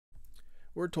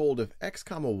we're told if x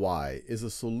comma y is a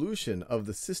solution of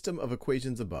the system of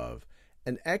equations above,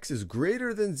 and x is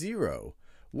greater than 0,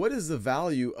 what is the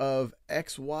value of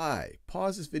xy?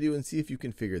 Pause this video and see if you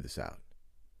can figure this out.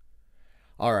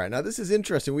 All right, now this is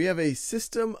interesting. We have a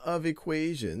system of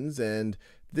equations, and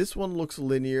this one looks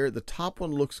linear. The top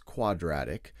one looks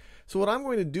quadratic. So what I'm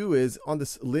going to do is, on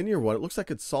this linear one, it looks like I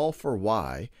could solve for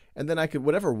y, and then I could,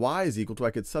 whatever y is equal to,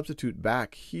 I could substitute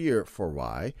back here for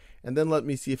y, and then let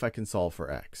me see if I can solve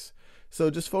for x.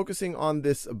 So just focusing on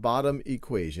this bottom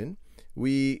equation,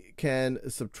 we can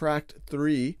subtract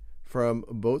 3 from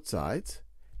both sides,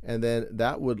 and then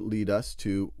that would lead us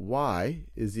to y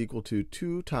is equal to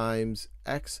 2 times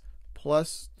x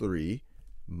plus 3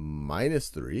 minus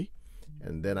 3.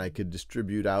 And then I could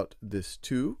distribute out this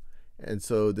 2. And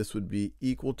so this would be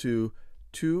equal to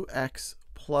 2x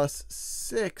plus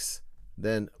 6,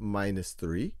 then minus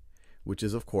 3, which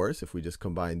is, of course, if we just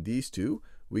combine these two,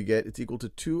 we get it's equal to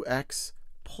 2x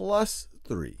plus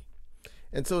 3.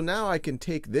 And so now I can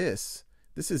take this.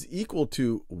 This is equal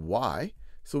to y.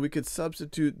 So we could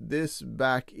substitute this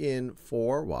back in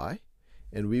for y,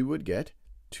 and we would get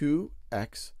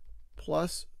 2x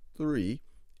plus 3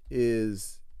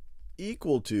 is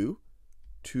equal to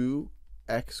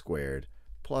 2x squared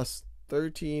plus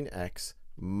 13x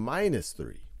minus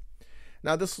 3.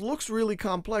 Now this looks really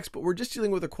complex, but we're just dealing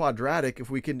with a quadratic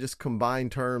if we can just combine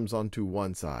terms onto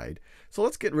one side. So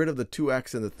let's get rid of the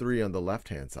 2x and the 3 on the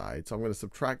left-hand side. So I'm going to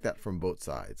subtract that from both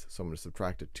sides. So I'm going to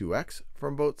subtract a 2x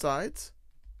from both sides.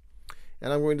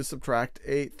 And I'm going to subtract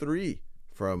a 3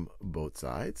 from both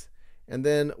sides. And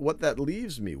then what that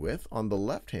leaves me with on the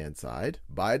left-hand side,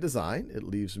 by design, it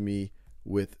leaves me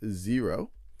with 0.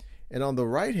 And on the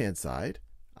right-hand side,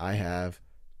 I have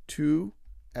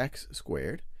 2x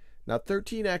squared. Now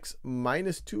 13x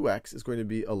minus 2x is going to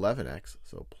be 11x,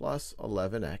 so plus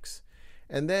 11x.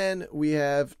 And then we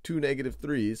have two negative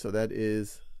 3's, so that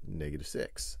is negative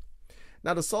 6.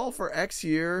 Now to solve for x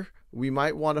here, we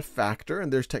might want to factor,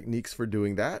 and there's techniques for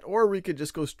doing that, or we could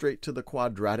just go straight to the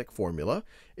quadratic formula.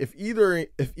 If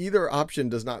either option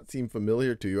does not seem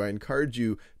familiar to you, I encourage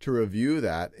you to review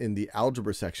that in the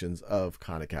algebra sections of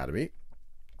Khan Academy.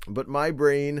 But my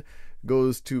brain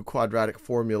goes to quadratic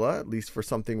formula, at least for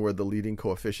something where the leading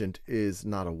coefficient is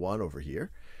not a 1 over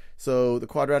here. So the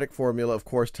quadratic formula, of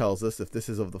course, tells us if this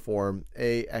is of the form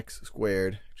ax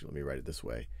squared, actually let me write it this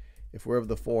way. If we're of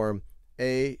the form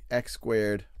ax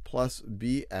squared plus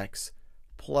bx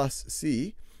plus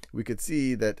c, we could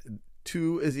see that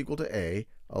 2 is equal to a,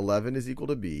 11 is equal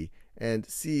to b, and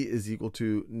c is equal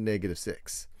to negative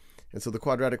 6. And so the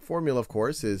quadratic formula, of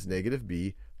course, is negative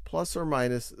b plus or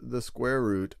minus the square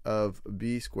root of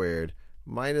b squared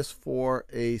minus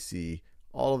 4ac,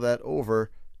 all of that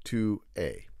over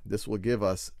 2a. This will give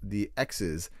us the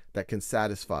x's that can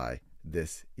satisfy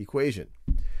this equation.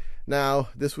 Now,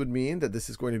 this would mean that this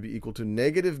is going to be equal to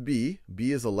negative b.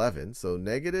 b is 11, so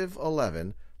negative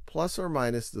 11 plus or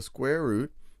minus the square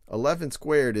root. 11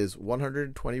 squared is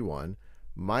 121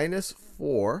 minus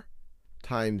 4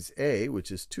 times a,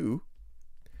 which is 2,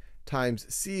 times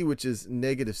c, which is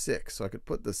negative 6. So I could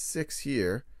put the 6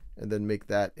 here and then make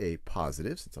that a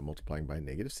positive, since I'm multiplying by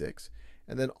negative 6.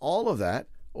 And then all of that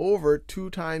over 2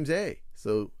 times a.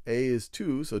 So a is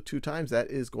 2, so 2 times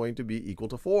that is going to be equal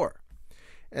to 4.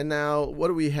 And now, what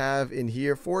do we have in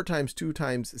here? 4 times 2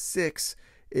 times 6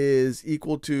 is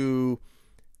equal to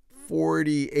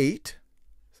 48.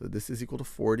 So this is equal to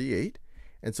 48.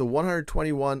 And so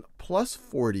 121 plus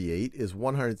 48 is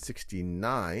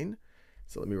 169.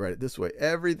 So let me write it this way.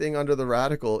 Everything under the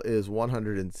radical is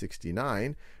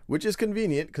 169, which is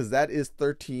convenient because that is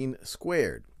 13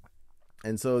 squared.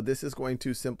 And so this is going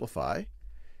to simplify.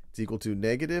 It's equal to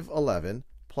negative 11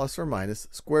 plus or minus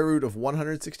square root of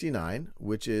 169,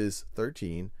 which is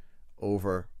 13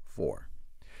 over 4.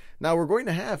 Now we're going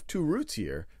to have two roots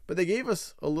here, but they gave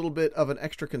us a little bit of an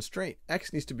extra constraint.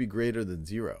 X needs to be greater than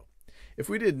 0. If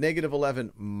we did negative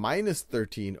 11 minus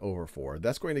 13 over 4,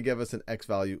 that's going to give us an x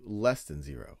value less than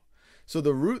 0. So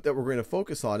the root that we're going to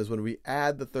focus on is when we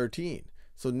add the 13.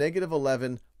 So negative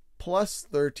 11 plus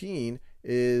 13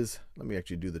 is, let me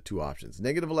actually do the two options.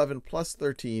 Negative 11 plus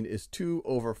 13 is 2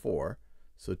 over 4.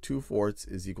 So 2/4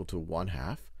 is equal to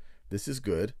 1/2. This is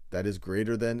good. That is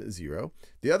greater than 0.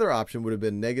 The other option would have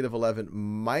been negative 11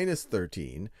 minus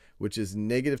 13, which is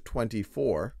negative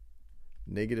 24.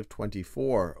 Negative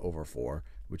 24 over 4,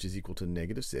 which is equal to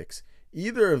negative 6.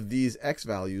 Either of these x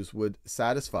values would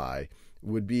satisfy,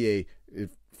 would be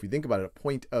if we think about it, a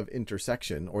point of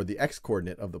intersection, or the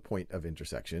x-coordinate of the point of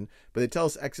intersection. But they tell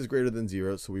us x is greater than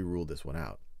 0, so we rule this one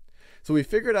out. So we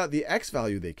figured out the x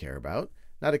value they care about.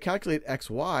 Now to calculate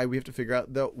xy, we have to figure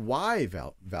out the y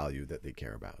value that they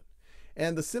care about.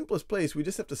 And the simplest place, we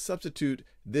just have to substitute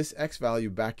this x value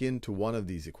back into one of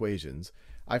these equations.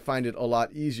 I find it a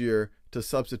lot easier to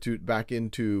substitute back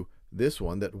into this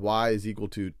one, that y is equal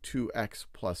to 2x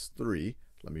plus 3.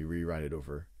 Let me rewrite it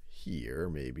over here,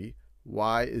 maybe.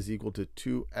 Y is equal to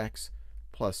 2x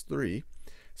plus 3.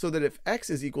 So that if x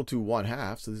is equal to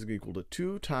 1/2, so this is equal to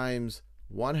 2 times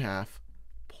 1/2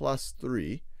 plus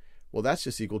 3, well, that's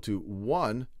just equal to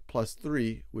 1 plus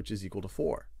 3, which is equal to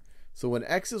 4. So when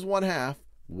x is 1/2,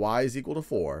 y is equal to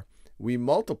 4, we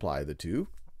multiply the two.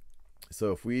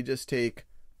 So if we just take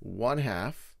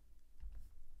 1/2,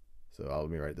 so let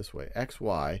me write it this way,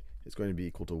 xy is going to be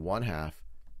equal to 1/2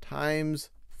 times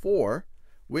 4,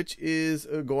 which is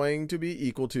going to be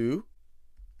equal to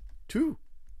 2.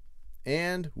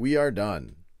 And we are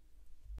done.